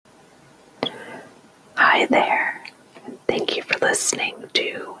Hi there, and thank you for listening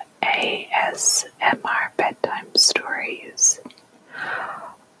to ASMR Bedtime Stories.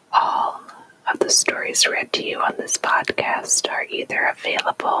 All of the stories read to you on this podcast are either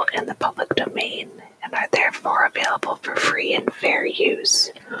available in the public domain and are therefore available for free and fair use,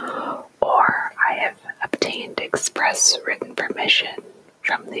 or I have obtained express written permission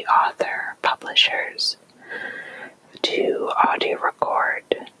from the author publishers to audio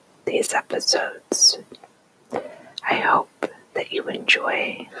record these episodes. I hope that you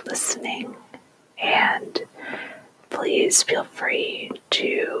enjoy listening, and please feel free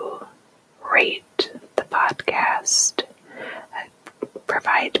to rate the podcast,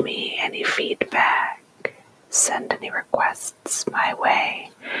 provide me any feedback, send any requests my way.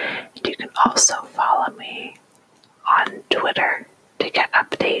 And you can also follow me on Twitter to get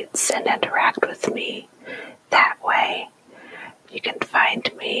updates and interact with me that way. You can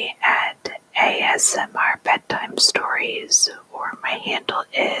find me at ASMR Bedtime Stories, or my handle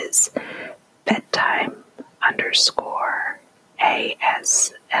is bedtime_ASMR,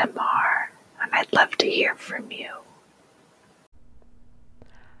 and I'd love to hear from you.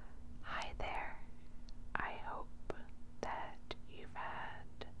 Hi there. I hope that you've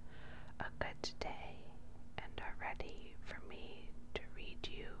had a good day and are ready for me to read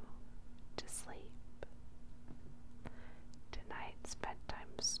you to sleep. Tonight's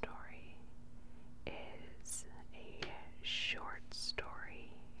bedtime story is a short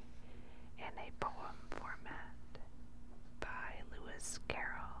story in a poem format by Lewis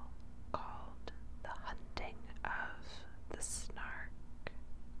Carroll called The Hunting of the Snark.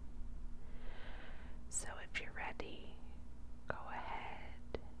 So if you're ready, go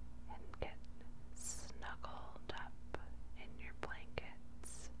ahead and get snuggled up in your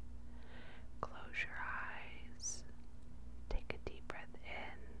blankets. Close your eyes. Take a deep breath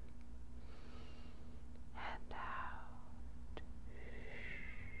in and out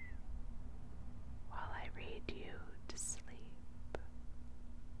while I read you to sleep.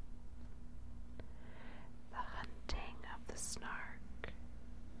 The Hunting of the Snark.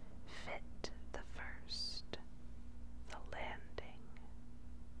 Fit the first. The landing.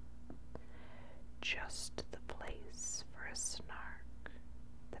 Just the place for a snark,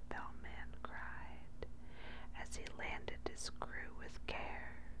 the bellman cried, as he landed his crew with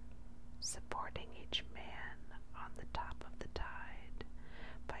care, supporting each man on the top of the tide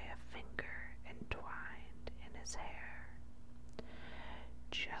by a finger entwined in his hair.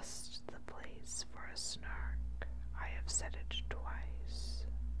 Just the place for a snark, I have said it twice.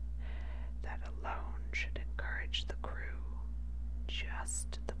 That alone should encourage the crew.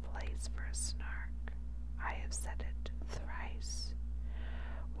 Just the place for a snark, I have said it thrice.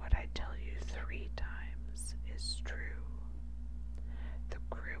 What I tell you 3 times is true. The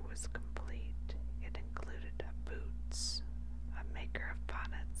crew was complete. It included a boots, a maker of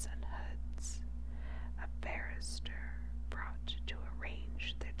bonnets and hoods, a barrister brought to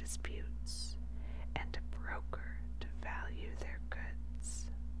arrange their disputes, and a broker to value their goods.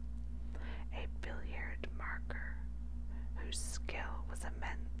 A billiard marker, whose skill was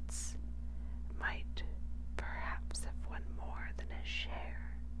immense, might perhaps have won more than his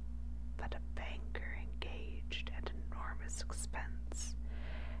share, but a banker engaged at enormous expense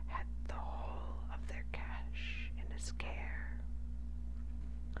had the whole of their cash in his care.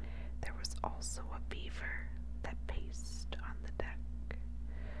 There was also a beaver that paced on the deck,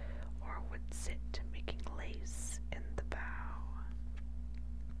 or would sit making lace in the bow,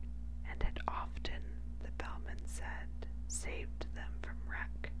 and had often, the bellman said, saved them from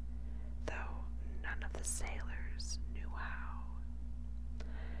wreck, though none of the sailors knew how.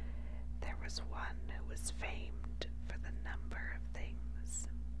 There was one who was famed for the number of things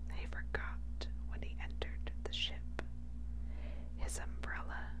he forgot when he entered the ship: his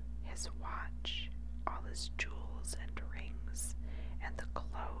umbrella, his watch, all his jewels and rings, and the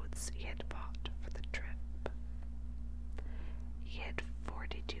clothes he had bought for the trip. He had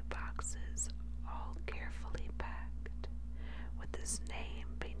 42 boxes, all carefully packed, with his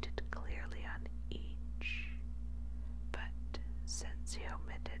name painted clearly on each. But since he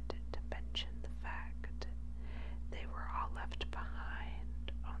omitted to mention the fact, they were all left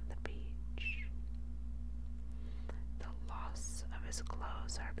behind on the beach. The loss of his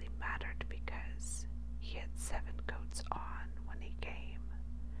clothes hardly mattered, because he had 7 coats on when he came,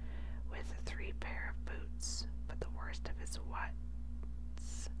 with 3 pair of boots, but the worst of his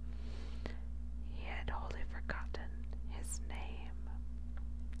what's, he had wholly forgotten his name.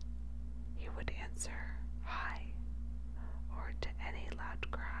 He would answer "Hi," or to any loud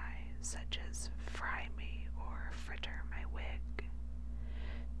cry, such as "Fry me," or "Fritter my wig,"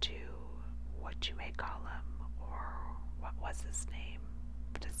 to what you may call a was his name,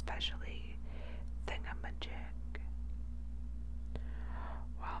 but especially Thingamajig.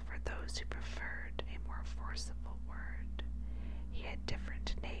 While for those who preferred a more forcible word, he had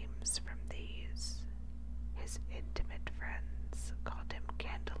different names from these. His intimate friends called him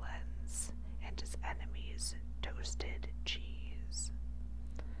Candlens, and his enemies Toasted Cheese.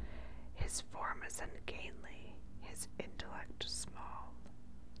 His form is ungainly, his intellect small,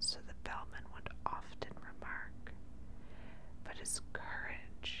 so the bellman would often remark, but his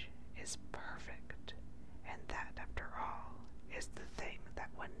courage is perfect, and that, after all, is the thing that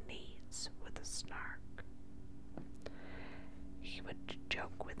one needs with a Snark. He would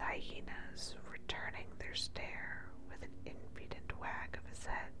joke with hyenas, returning their stare with an impudent wag of his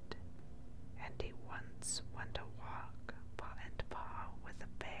head, and he once went a walk paw and paw with a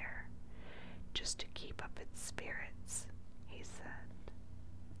bear, just to keep up its spirits, he said.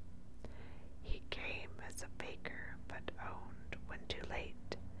 He came as a baker, but owned, when too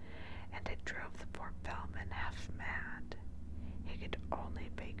late, and it drove the poor bellman half mad. He could only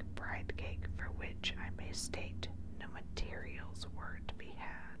bake bride cake, for which I may state no materials were to be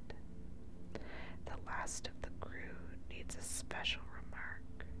had. The last of the crew needs a special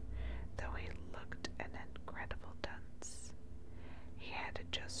remark, though he looked an incredible dunce. He had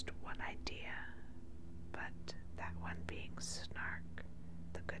just one idea, but that one being Snark,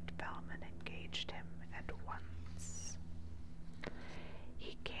 the good bellman engaged him at once.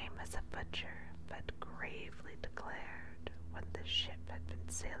 He came as a butcher, but gravely declared, when the ship had been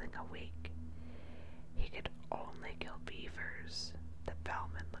sailing a week, he could only kill beavers. The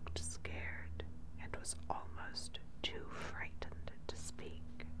bellman looked scared, and was almost too frightened to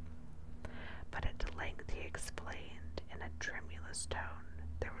speak. But at length he explained in a tremulous tone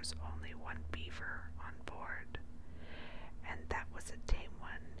there was only one beaver on board, and that was a tame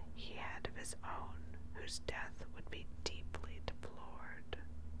one he had of his own, whose death would be deeply deplored.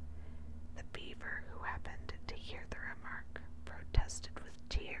 The beaver, who happened to hear the remark, protested with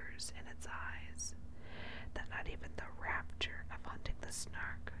tears in its eyes that not even the rapture of hunting the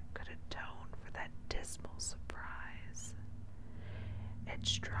Snark could atone for that dismal surprise. It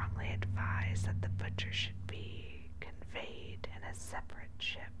strongly advised that the butcher should be conveyed in a separate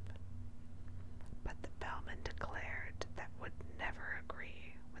ship, but the bellman declared that would never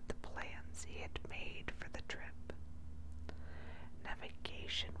agree with the plans he had made for the trip.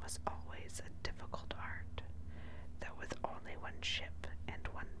 Navigation was always a difficult art, though with only one ship and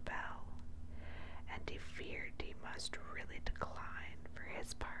one bell, and he feared he must really decline, for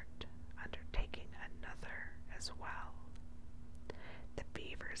his part, undertaking another as well. The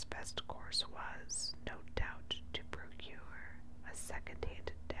beaver's best course was, no doubt, to procure a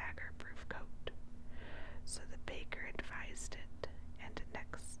second-hand dagger-proof coat, so the baker advised it, and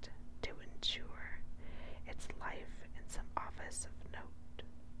next, to ensure its life in some office of note.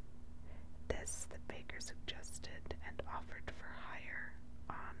 This the baker suggested and offered for hire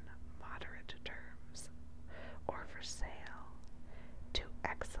on moderate terms, or for sale, two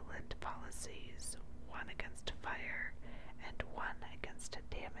excellent policies, one against fire and one against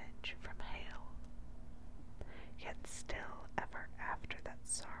damage from hail. Yet still, ever after that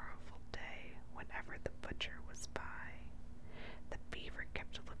sorrowful day, whenever the butcher was by, the beaver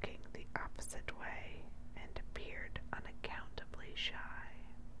kept looking the opposite way, and appeared unaccountably shy.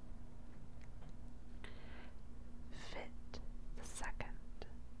 Fit the second,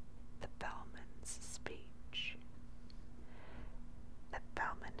 the bellman's speech. The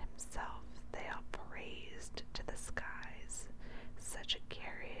bellman himself they all praised to the skies, such a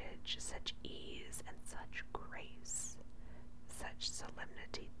carriage, such ease, and such grace, such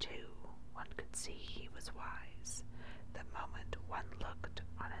solemnity too, one could see he was wise.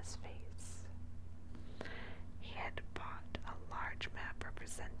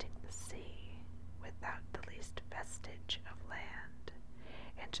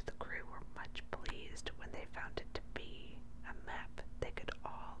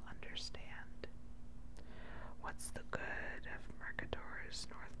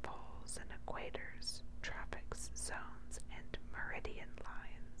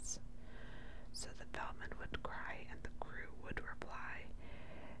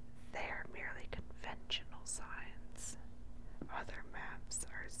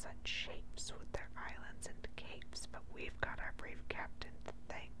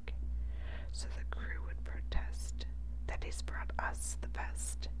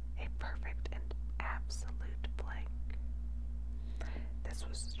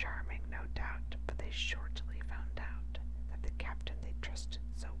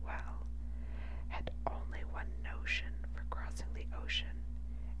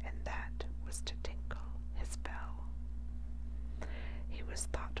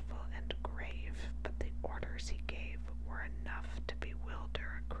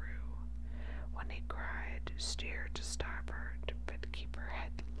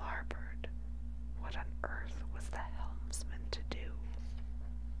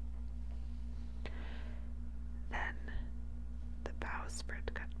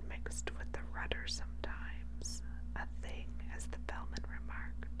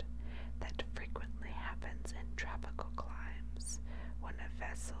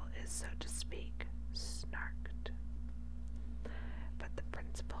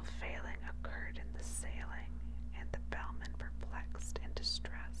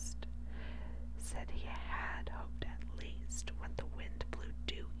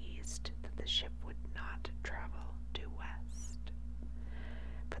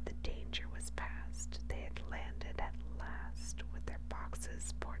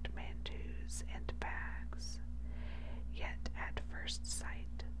 portmanteaus and bags. Yet at first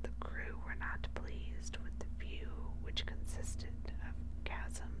sight the crew were not pleased with the view, which consisted of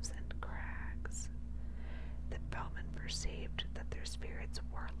chasms and crags. The bellman perceived that their spirits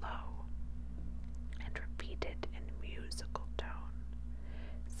were low, and repeated in musical tone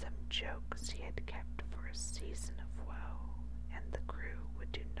some jokes he had kept for a season of woe, and the crew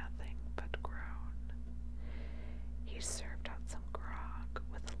would do nothing but groan. He served out some grog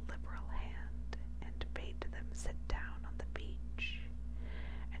with a liberal hand, and bade them sit down on the beach,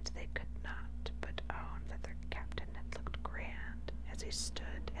 and they could not but own that their captain had looked grand as he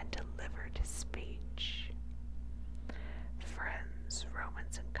stood and delivered his speech. Friends,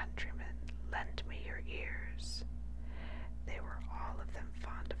 Romans, and countrymen, lend me your ears. They were all of them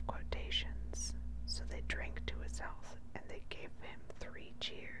fond of quotations, so they drank to his health, and they gave him 3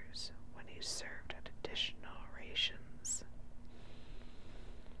 cheers when he served out additional rations.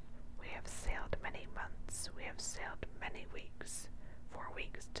 We have sailed many months, we have sailed many weeks, 4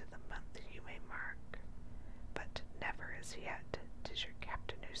 weeks to the month you may mark, but never as yet, 'tis your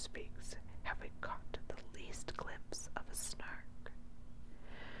captain who speaks, have we caught the least glimpse of a Snark.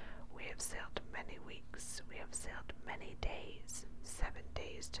 We have sailed many weeks, we have sailed many days, 7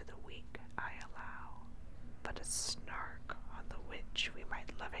 days to the week, I allow, but a Snark on the which we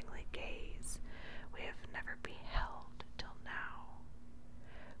might lovingly gaze, we have never beheld till now.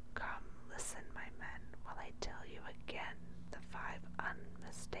 Come, listen, my men, while I tell you again the 5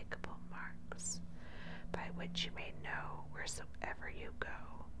 unmistakable marks, by which you may know wheresoever you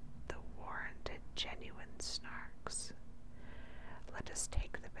go, the warranted genuine Snarks. Let us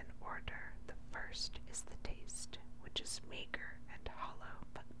take them in order. The first is the taste, which is meager and hollow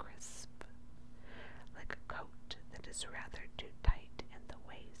but crisp, like a coat that is rather too tight in the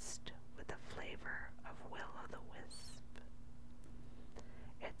waist, with a flavor of will-o'-the-wisp.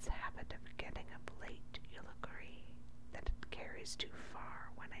 Its habit of getting up late, you'll agree, that it carries too far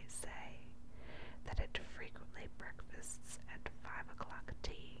when I say that it frequently breakfasts at 5 o'clock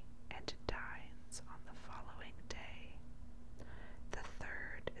tea and dines on the following day. The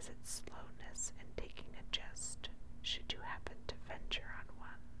third is its slowness in taking a jest, should you happen to venture on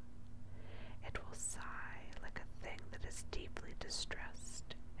one. It will sigh like a thing that is deeply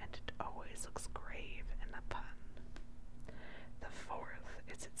distressed, and it always looks grave in a pun. The fourth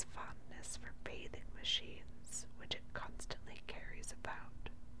is its fondness for bathing machines, which it constantly carries about,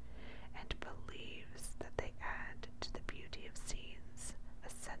 and believes that they add to the beauty of scenes a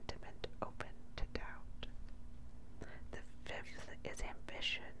sentiment open to doubt. The fifth is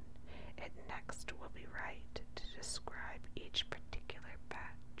ambition. It next will be right to describe each particular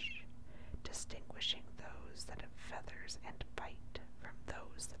batch, distinguishing those that have feathers and bite from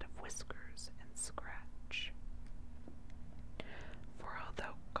those that have whiskers and scratch. For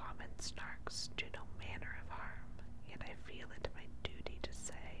although common Snarks do no manner of harm, yet I feel it my duty to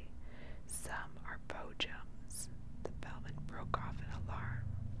say, some are bojums. The bellman broke off in alarm,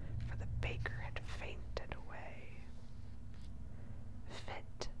 for the baker had fainted away.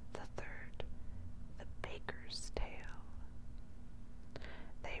 Fit the third, the baker's tale.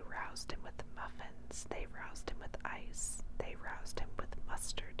 They roused him with muffins, they roused him with ice, they roused him with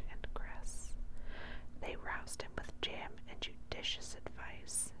mustard and cress, they roused him with jam and judicious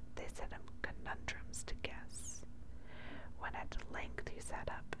advice, they set him conundrums to guess. When at length he sat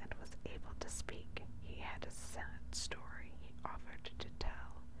up and was able to speak, he had a sad story he offered to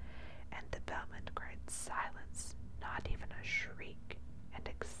tell, and the bellman cried silence, not even a shriek, and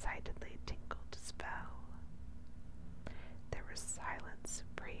excitedly tinkled his bell. There was silence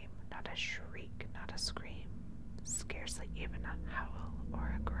supreme, not a shriek, not a scream, scarcely even a howl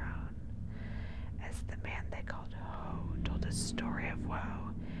or a groan, as the man they called Ho told a story of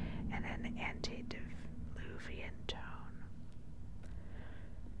woe in an antediluvian tone.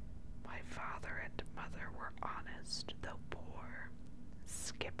 My father and mother were honest, though poor.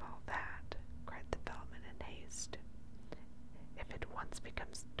 Skip all that, cried the bellman in haste. If it once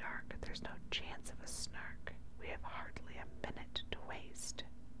becomes dark, there's no chance of a Snark. We have hardly a minute to waste.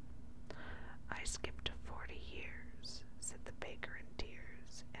 I skipped 40 years, said the baker in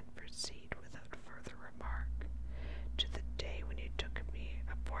tears, and proceed without further remark to the day when you took me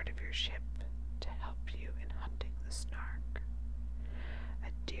aboard of your ship to help you in hunting the Snark.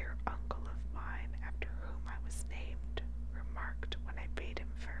 A dear uncle of mine, after whom I was named, remarked when I bade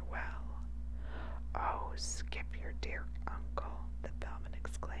him farewell, "Oh, skip your dear uncle," the bellman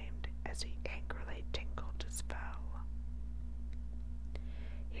exclaimed, as he angrily tinkled his bell.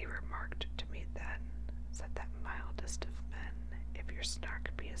 He remarked to me then, said that mildest of men, if your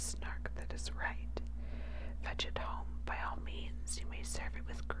Snark be a Snark that is right, fetch it home by all means, you may serve it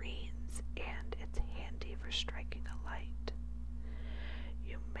with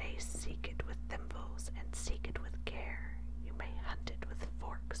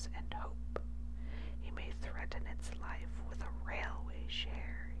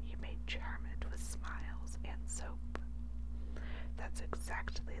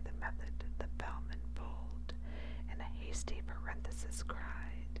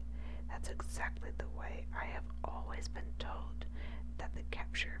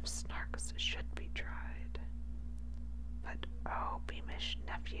Snarks should be tried. But, oh, beamish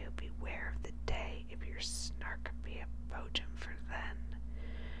nephew, beware of the day if your Snark be a bojem, for then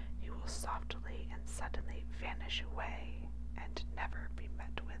you will softly and suddenly vanish away, and never be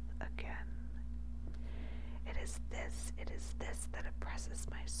met with again. It is this that oppresses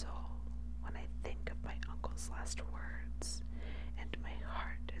my soul, when I think of my uncle's last words, and my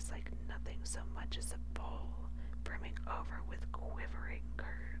heart is like nothing so much as a bowl brimming over with quivering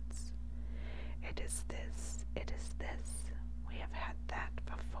curds. It is this, we have had that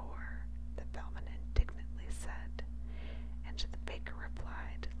before, the bellman indignantly said, and the baker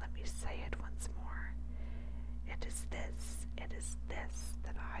replied, let me say it once more, it is this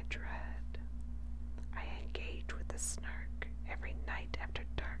that I dread. I engage with the Snark every night after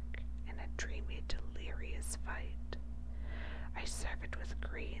dark in a dreamy, delirious fight. I serve it with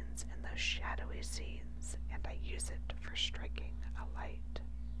greens in those shadowy scenes, and I use it for striking a light.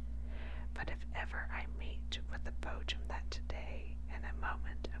 But if ever I meet with the bojem that today, in a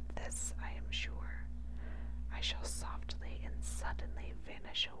moment of this I am sure, I shall softly and suddenly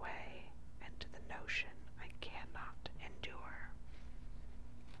vanish away, and the notion I cannot endure.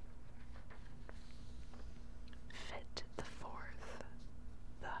 Fit the fourth,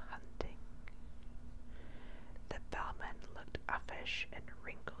 the hunting. The bellman looked uffish and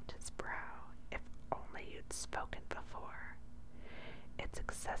wrinkled his brow. If only you'd spoken before. It's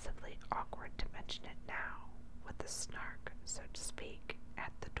excessively awkward to mention it now, with the Snark, so to speak,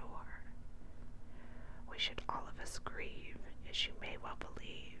 at the door. We should all of us grieve, as you may well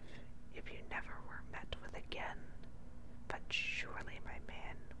believe, if you never were met with again. But surely, my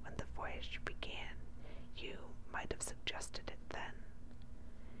man, when the voyage began, you might have suggested it then.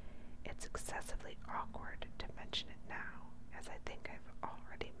 It's excessively awkward to mention it now, as I think I've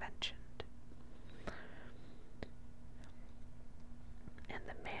already mentioned. And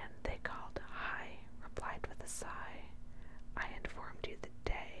the man they called High replied with a sigh, I informed you the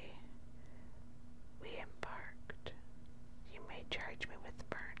day we embarked. You may charge me with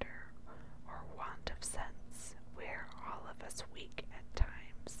murder or want of sense. We're all of us weak at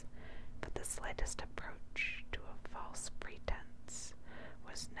times, but the slightest approach to a false pretense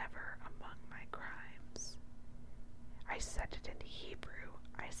was never among my crimes. I said it in Hebrew,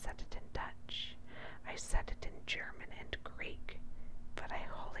 I said it in Dutch, I said it in German and Greek, but I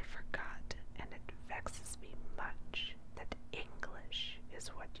wholly forgot, and it vexes me much that English is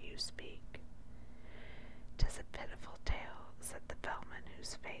what you speak. 'Tis a pitiful tale, said the bellman,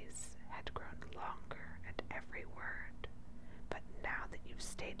 whose face had grown longer at every word. But now that you've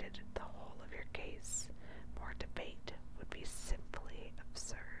stated the whole of your case, more debate would be simply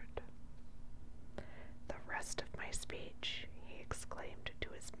absurd. The rest of my speech, he exclaimed to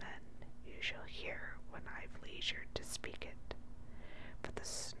his men, you shall hear when I've leisure to speak it. For the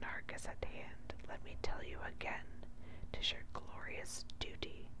Snark is at hand, let me tell you again, 'tis your glorious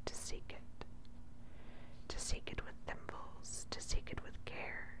duty to seek it. To seek it with thimbles, to seek it with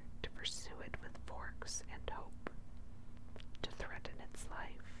care, to pursue it with forks and hope, to threaten its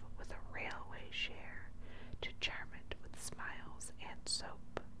life with a railway share, to charm it with smiles and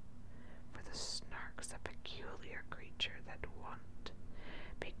soap. For the Snark's a peculiar creature that won't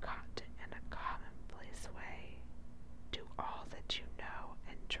be caught in a commonplace way. Do all that you know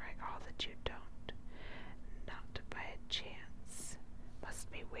and try all that you don't, not by a chance,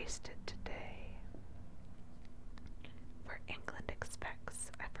 must be wasted today. For England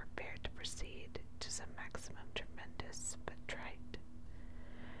expects, I forbear to proceed to some maximum tremendous but trite,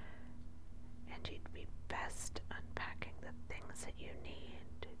 and you'd be best unpacking the things that you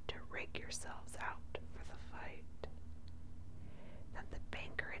need to rig yourselves out for the fight. Then the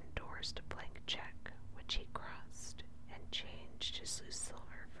banker endorsed a blank check, which he crossed, and changed his loose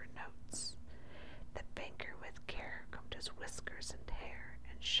silver for notes. The banker with care combed his whiskers and hair,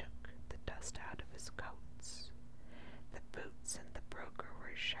 and shook the dust out of his coats. The boots and the broker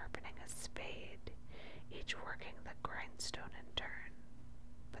were sharpening a spade, each working the grindstone in turn.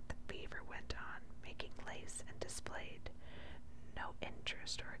 But the beaver went on, making lace, and displayed no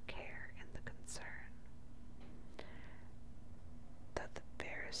interest or care in the concern. Though the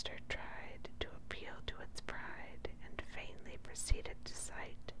barrister tried to appeal to its pride, and vainly proceeded to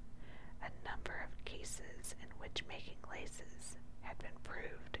cite a number of cases in which making laces had been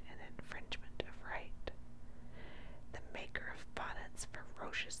proved an infringement of right, the maker of bonnets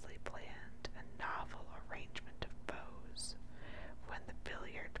ferociously planned a novel arrangement of bows, when the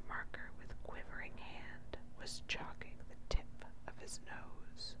billiard marker with quivering hand was chalking the tip of his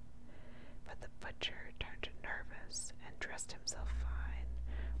nose. But the butcher turned nervous and dressed himself fine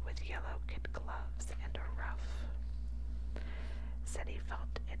with yellow kid gloves and a ruff. Said he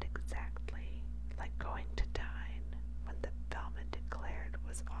felt it exact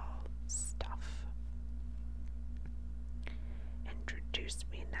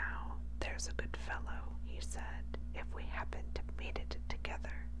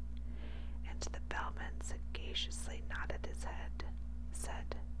sagaciously nodded his head,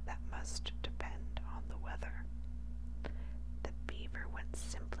 said that must depend on the weather. The beaver went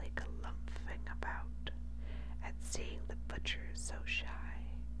simply galumphing about at seeing the butcher so shy,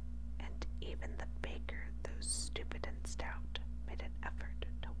 and even the baker, though stupid and stout, made an effort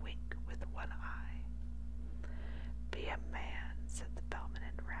to wink with one eye. "Be a man," said the bellman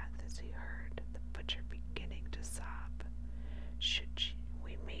in wrath as he heard the butcher beginning to sob. "Should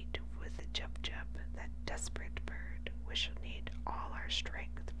we meet with the Jub-Jub, that desperate bird, we shall need all our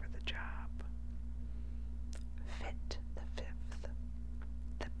strength for the job." Fit the fifth,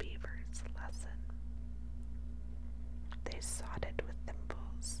 the beaver's lesson. They sought it with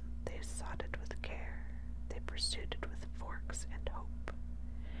thimbles, they sought it with care, they pursued it with forks and hope.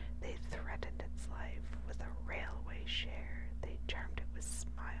 They threatened its life with a railway share, they charmed it with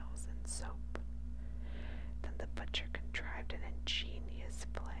smiles and soap. Then the butcher contrived an ingenious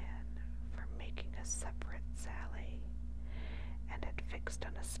plan for making a separate sally, and had fixed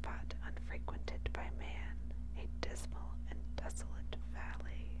on a spot unfrequented by man, a dismal and desolate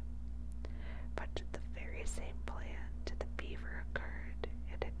valley. But the very same plan to the beaver occurred.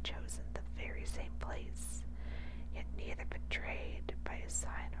 It had chosen the very same place, yet neither betrayed by a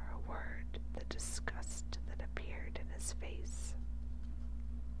sign or a word the disgust that appeared in his face.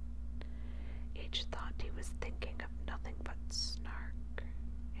 Each thought he was thinking of nothing but Snark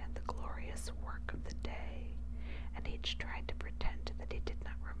and the glorious work of the day, and each tried to pretend that he did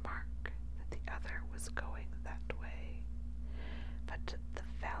not remark that the other was going that way. But the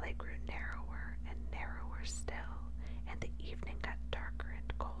valley grew narrower and narrower still, and the evening got darker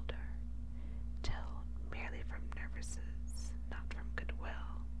and colder, till, merely from nervousness, not from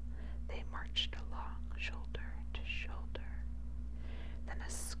goodwill, they marched along shoulder to shoulder. Then a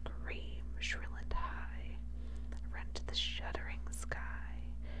scream, shrill and high, rent the shuddering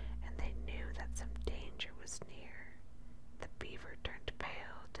sky, and they knew that some danger was near. The beaver turned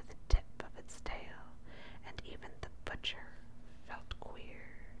pale to the tip of its tail, and even the butcher felt queer.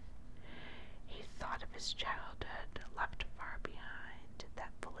 He thought of his childhood, left far behind,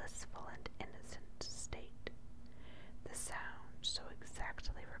 that blissful and innocent state. The sound so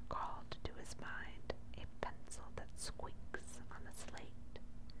exactly recalled to his mind a pencil that squeaks on a slate.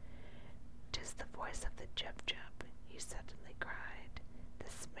 "'Tis the voice of the Jub-Jub," he suddenly cried,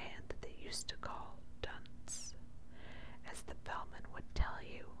 "this man that they used to call Dunce. As the bellman would tell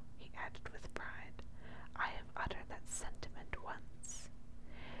you," he added with pride, "I have uttered that sentiment once.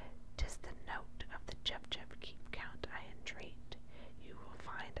 'Tis the note of the Jub-Jub, keep count, I entreat. You will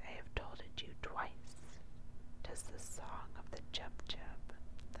find I have told it you twice. 'Tis the song of the Jub-Jub,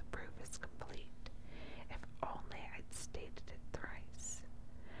 the proof is complete. If only I'd stated it thrice."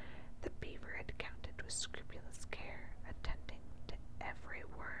 The beaver had counted with scrupulous care, attending to every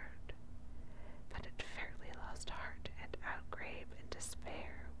word, but it fairly lost heart and outgrave in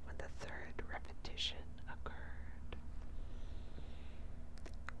despair when the third repetition occurred.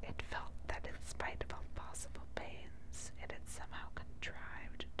 It felt that in spite of all possible pains, it had somehow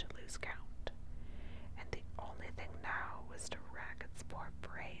contrived to lose count, and the only thing now was to rack its poor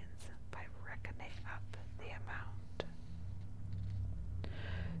brains by reckoning up the amount.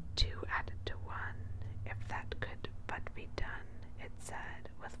 "Two added to one, if that could but be done," it said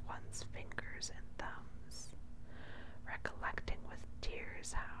with one's fingers and thumbs, recollecting with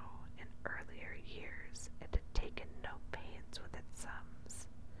tears how, in earlier years, it had taken no pains with its sums.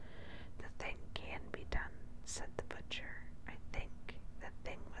 "The thing can be done," said the butcher. "I think the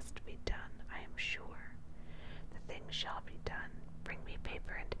thing must be done, I am sure. The thing shall be done. Bring me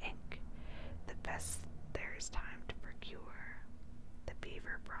paper and ink, the best there is time to procure." The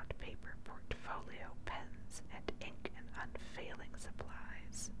beaver brought paper, portfolio, pens, and ink in unfailing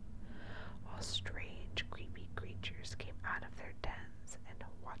supplies, while strange, creepy creatures came out of their dens and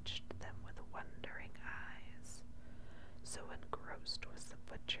watched them with wondering eyes. So engrossed was the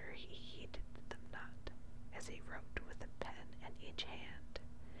butcher he heeded them not, as he wrote with a pen in each hand,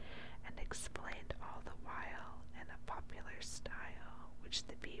 and explained all the while in a popular style which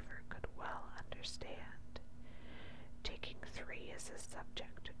the beaver could well understand, taking 3 as a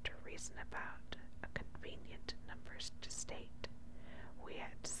subject to reason about, a convenient numbers to state. We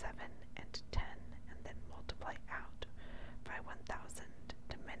add 7 and 10, and then multiply out by 1,000,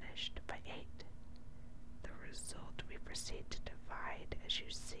 diminished by 8. The result we proceed to divide, as you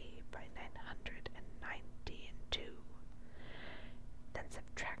see, by 990 and 2. Then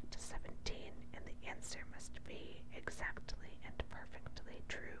subtract 17, and the answer must be exactly and perfectly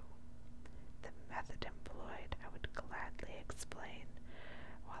true. The method employed I would gladly explain,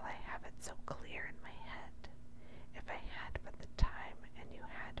 while I have it so clear in my head, if I had but the time and you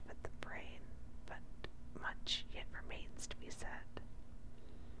had but the brain, but much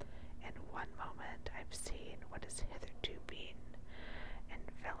one moment I've seen what has hitherto been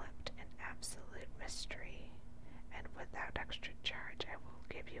enveloped in absolute mystery, and without extra charge I will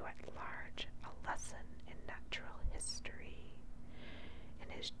give you at large a lesson in natural history. In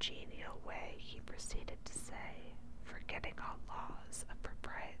his genial way he proceeded to say, forgetting all laws of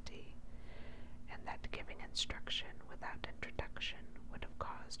propriety, and that giving instruction without introduction would have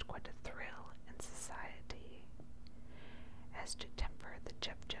caused quite a thrill in society. As to temper the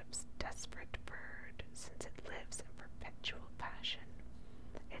Jubjub's desperate bird, since it lives in perpetual passion,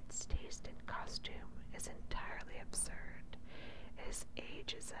 its taste in costume is entirely absurd. It is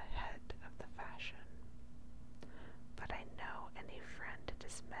ages ahead of the fashion. But I know any friend it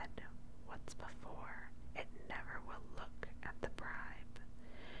has met once before, it never will look at the bribe,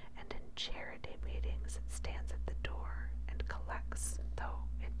 and in charity meetings it stands at the door and collects, though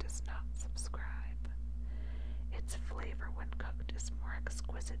it does not subscribe. Its flavor when cooked is more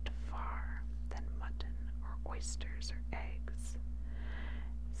exquisite far than mutton or oysters or eggs.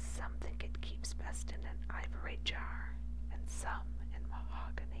 Some think it keeps best in an ivory jar, and some in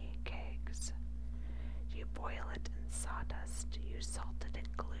mahogany kegs. You boil it in sawdust, you salt it in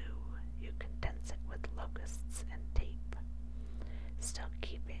glue, you condense it with locusts and tape, still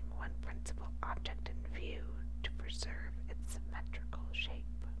keeping one principal object in view, to preserve its symmetrical shape.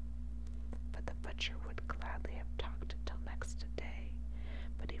 But the butcher would gladly have talked till next day,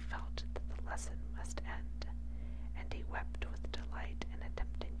 but he felt that the lesson must end, and he wept with delight in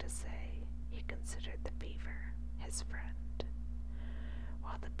attempting to say he considered the beaver his friend,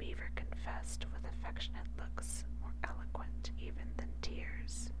 while the beaver confessed with affectionate looks more eloquent even than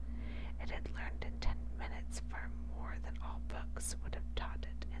tears. It had learned in 10 minutes far more than all books would have taught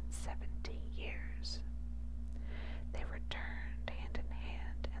it in 70 years. They returned hand in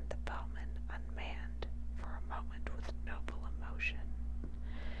hand, and the bellman, unmanned for a moment with noble emotion,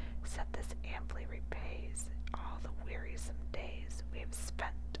 said this amply repays all the wearisome days we have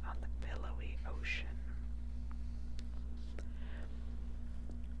spent on the billowy ocean.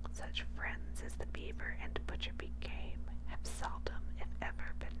 Such friends as the beaver and butcher became have seldom, if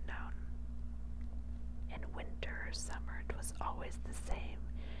ever, been known. In winter or summer it was always the same.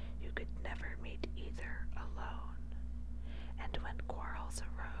 You could never meet either alone. And when quarrels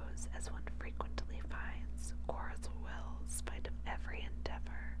arose, as one frequently finds, quarrels will, spite of every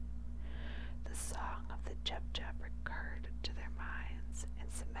endeavor, the song of the Jubjub recurred to their minds and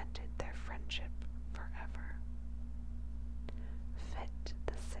cemented their friendship forever. Fit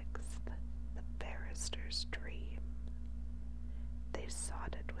the 6th, the barrister's dream. They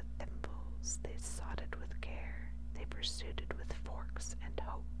sought it with thimbles, they sought it with care, they pursued it with forks and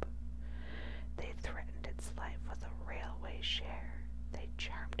hope. They threatened its life with a railway share, they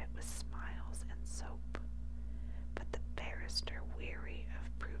charmed it with smiles and soap. But the barrister, weary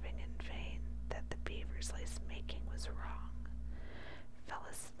of proving in vain that the beaver's lace-making was wrong, fell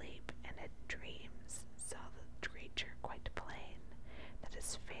asleep and in dreams saw the creature quite plain that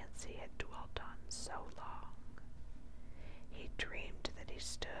his fancy had dwelt on so long. He dreamed that he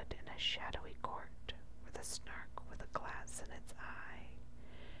stood in a shadowy court, where the Snark with a glass in its eye,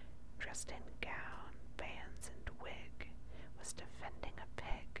 dressed in gown, bands, and wig, was defending a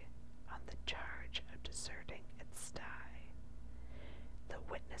pig on the charge of deserting its sty. The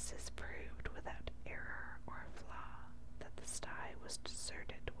witnesses proved without error or flaw that the sty was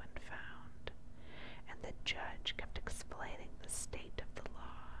deserted when found, and the judge kept explaining the state of the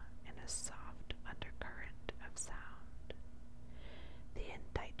law in a soft undercurrent of sound. The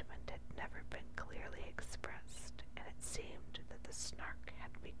indictment had never been clearly expressed, and it seemed that the Snark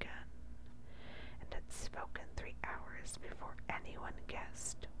had begun, and had spoken 3 hours before anyone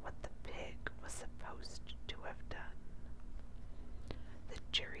guessed what the pig was supposed to have done. The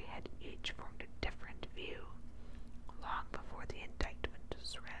jury had each formed a different view long before the indictment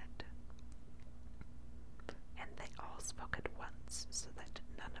was read, and they all spoke at once, so that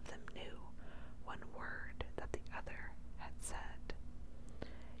none of them knew one word that the other had said.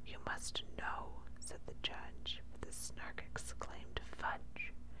 "You must know," said the judge, but the Snark exclaimed,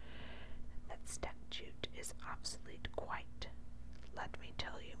 "Fudge! That statute is obsolete quite. Let me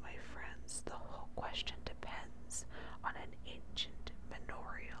tell you, my friends, the whole question depends on an ancient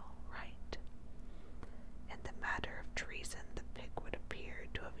manorial right. In the matter of treason, the pig would appear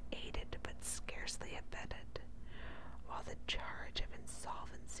to have aided but scarcely abetted. While the charge of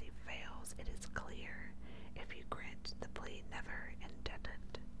insolvency fails, it is clear, if you grant the plea never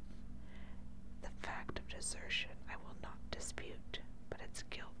indebted. The fact of desertion I will not dispute, but its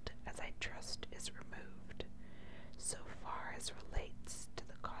guilt, as I trust, is removed, so far as relates to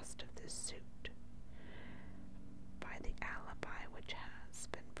the cost of this suit, by the alibi which has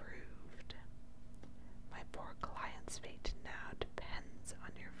been proved.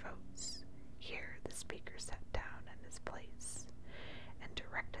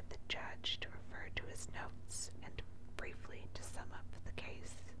 judge to refer to his notes and briefly to sum up the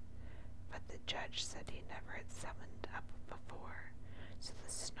case, but the judge said he never had summoned up before, so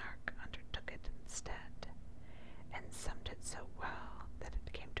the Snark undertook it instead, and summed it so well that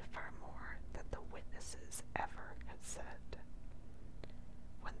it came to far more than the witnesses ever had said.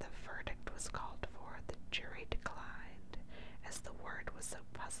 When the verdict was called for, the jury declined, as the word was so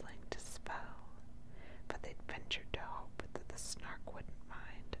puzzling to spell, but they'd ventured to hope that the Snark wouldn't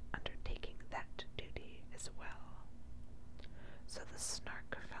mind undertaking that duty as well. So the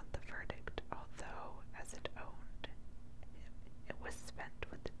Snark found the verdict, although, as it owned, it was spent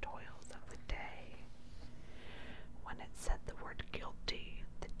with the toils of the day. When it said the word guilty,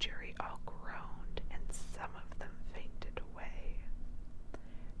 the jury all groaned, and some of them fainted away.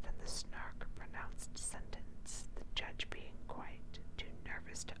 Then the Snark pronounced sentence, the judge being quite too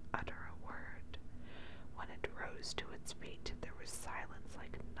nervous to utter a word. When it rose to its feet, there was silence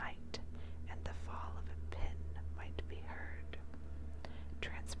like night, and the fall of a pin might be heard.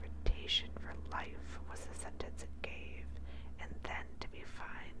 Transportation for life was the sentence it gave, and then to be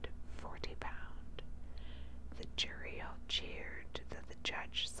fined £40. The jury all cheered, though the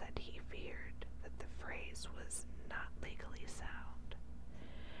judge said he feared that the phrase was not legally sound.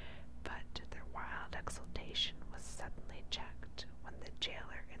 But their wild exultation was suddenly checked when the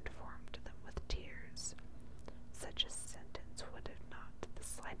jailer informed them with tears. Such a sentence would have not the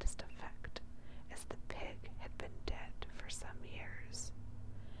slightest effect, as the pig had been dead for some years.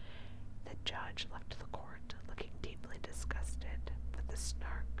 The judge left the court looking deeply disgusted, but the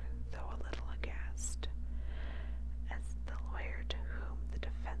Snark, though a little aghast, as the lawyer to whom the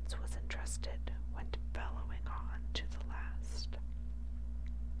defense was entrusted went bellowing on to the last.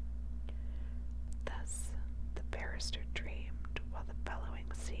 Thus the barrister dreamed, while the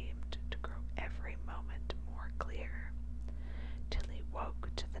bellowing seemed to grow every moment more clear, till he woke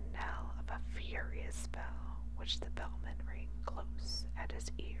to the knell of a furious bell which the bellman rang close at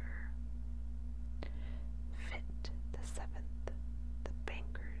his ear. Fit the 7th, the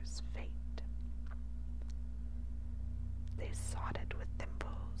banker's fate. They sought it with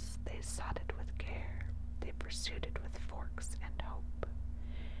thimbles, they sought it with care, they pursued it with forks and hope.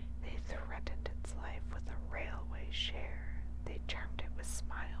 They threatened its life with a railway share, they charmed it with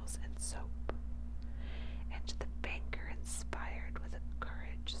smiles and soap. And the banker, inspired with a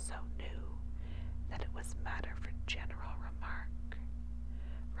courage so new that it was matter for general remark,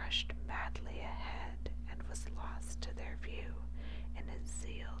 rushed madly ahead and was lost to their view in his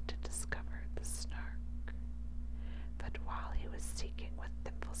zeal to discover the Snark. But while he was seeking with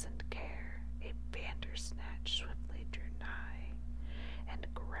thimbles and care, a bandersnatch swiftly drew nigh, and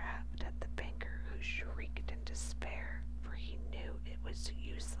grabbed at the banker, who shrieked in despair, for he knew it was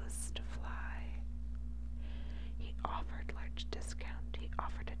useless to fly. He offered large discount, he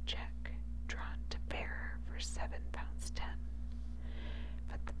offered a check, drawn to bearer for £7.10,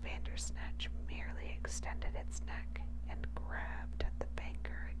 but the bandersnatch merely extended its neck and grabbed at the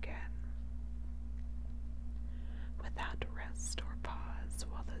banker again. Without rest or pause,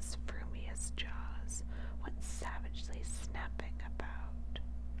 while those frumious jaws went savagely snapping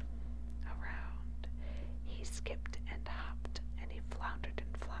around, he skipped and hopped, and he floundered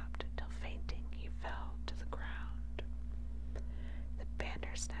and flopped, till fainting he fell to the ground. The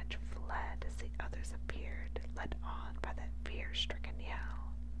bandersnatch fled as the others appeared, led on by that fear-stricken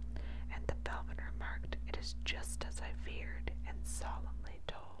yell, and the bellman remarked, "It is just as I feared," and solemnly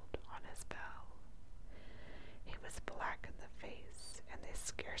tolled on his bell. He was black in the face, and they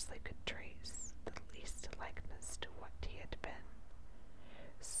scarcely could trace the least likeness to what he had been.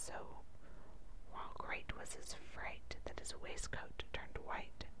 So, while great was his fright that his waistcoat turned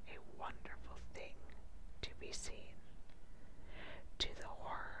white, a wonderful thing to be seen. To the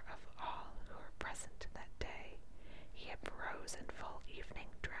horror of all who were present that day, he uprose in full evening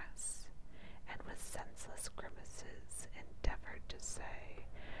dress, and with senseless grimaces endeavored to say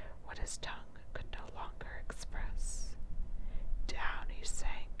what his tongue could no longer express. Down he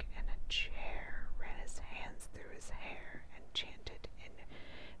sank in a chair, ran his hands through his hair, and chanted in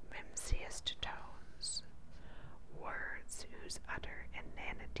mimsiest tones words whose utter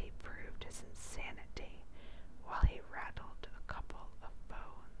inanity proved his insanity, while he rattled a couple of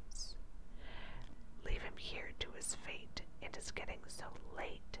bones. "Leave him here to his fate, it is getting so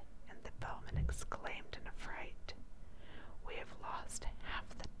late," and the bellman exclaimed in affright. "We have lost half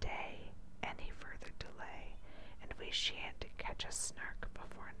the day, any further delay, and we shan't catch a Snark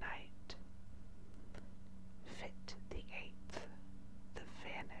before night." Fit the 8th, the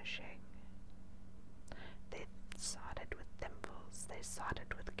vanishing. They sought it with thimbles, they sought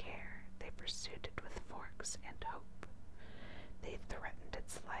it with care,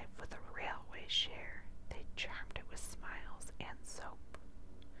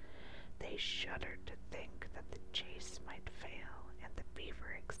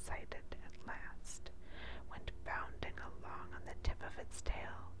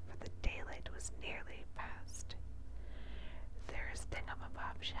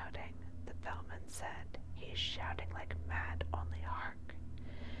 shouting," the bellman said. "He is shouting like mad, only hark!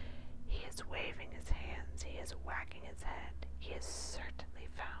 He is waving his hands, he is wagging his head. He has certainly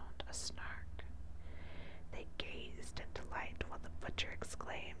found a Snark." They gazed in delight while the butcher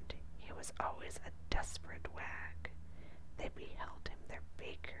exclaimed, "He was always a desperate wag." They beheld him, their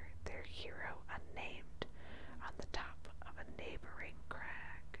baker, their hero unnamed, on the top of a neighboring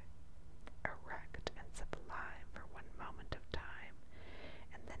crag, erect and sublime for one moment of time,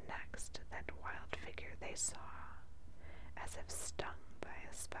 and the next that wild figure they saw, as if stung by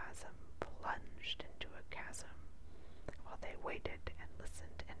a spasm, plunged into a chasm, while they waited and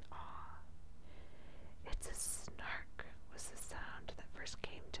listened in awe. "It's a Snark," was the sound that first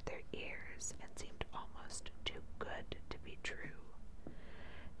came to their ears and seemed almost too good to be true.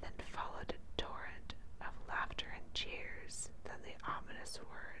 Then followed a torrent of laughter and cheers, then the ominous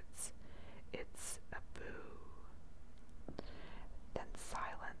words, "It's a boo." Then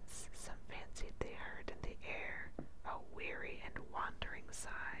silence. Some fancied they heard in the air a weary and wandering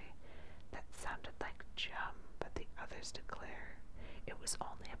sigh that sounded like chum, but the others declare it was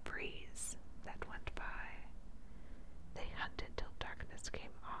only a breeze that went by. They hunted till darkness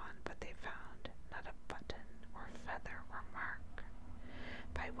came on, but they found not a button or feather or mark,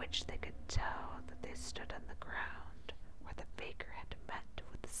 by which they could tell that they stood on the ground where the baker had met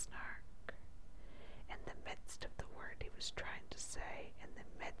with the Snark. In the midst of the word he was trying to say, in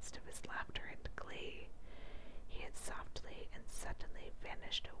the midst of his laughter and glee, he had softly and suddenly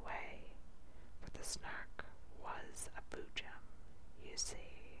vanished away, for the Snark was a boojum, you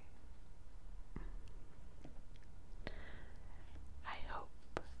see. I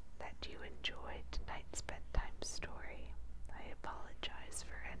hope that you enjoyed tonight's bedtime story. I apologize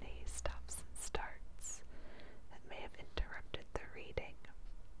for any stops and starts that may have interrupted the reading.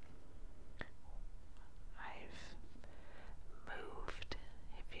 I've moved,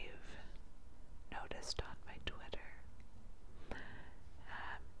 if you've noticed on my Twitter,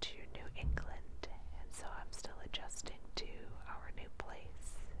 to New England, and so I'm still adjusting to our new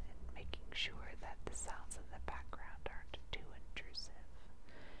place and making sure that the sounds in the background aren't too intrusive.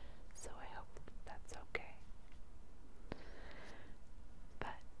 So I hope that's okay.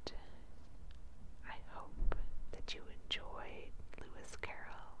 But I hope that you enjoyed Lewis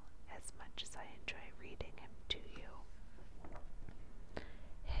Carroll as much as I enjoy reading him to you.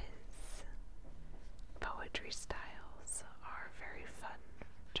 His poetry styles are very fun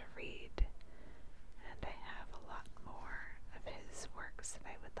to read, and I have a lot more of his works that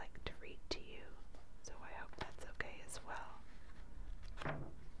I would like to read to you